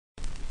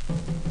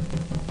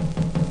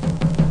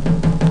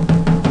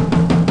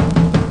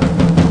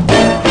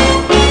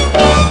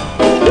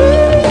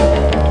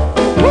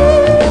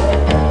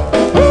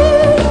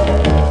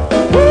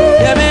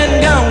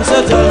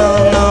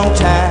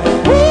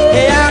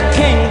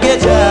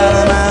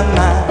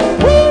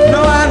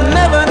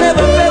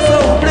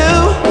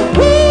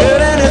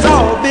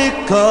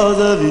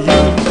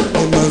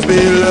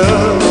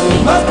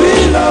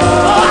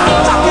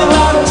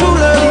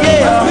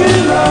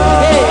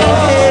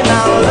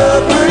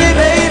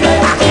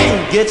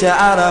get you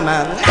out of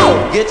my,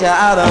 get you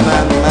out of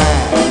my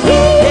mind.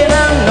 And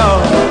I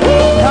know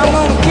I'm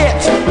gonna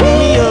catch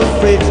me a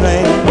freight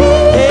train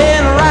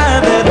and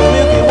ride that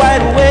Milky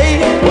White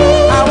way.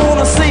 I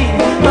wanna see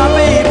my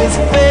baby's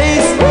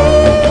face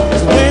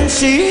when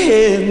she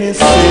hears me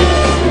say,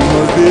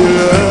 must be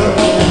love,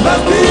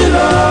 must be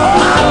love.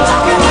 I'm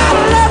talking about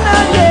love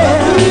now, yeah.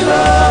 Must be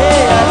love.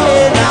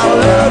 Hey, now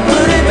love,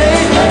 pretty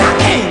baby, I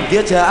can't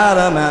get you out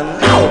of my,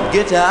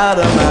 get you out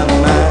of my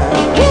mind.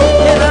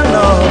 And I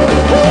know,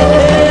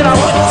 and I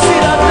want to see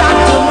the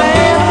doctor,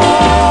 man.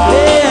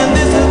 And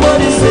this is what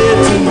he said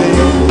to me.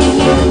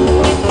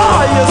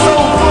 Oh, you're so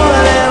full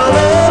of that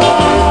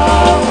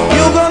love,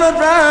 you're gonna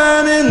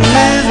drown in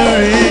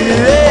misery.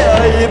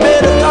 Yeah, you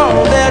better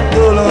call that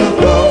girl on the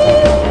phone.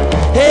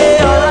 Hey,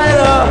 alright,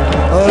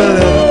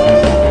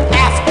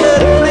 ask her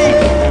to please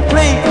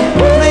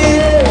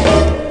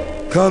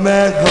come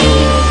back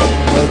home.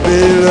 Must be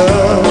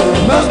love,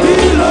 must be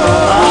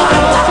love.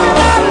 I'm talking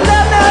about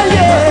love now,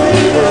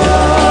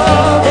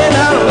 yeah. And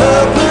I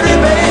love pretty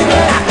baby,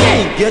 I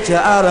can't get you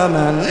out of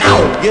my,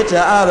 get you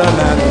out of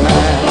my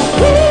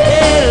mind.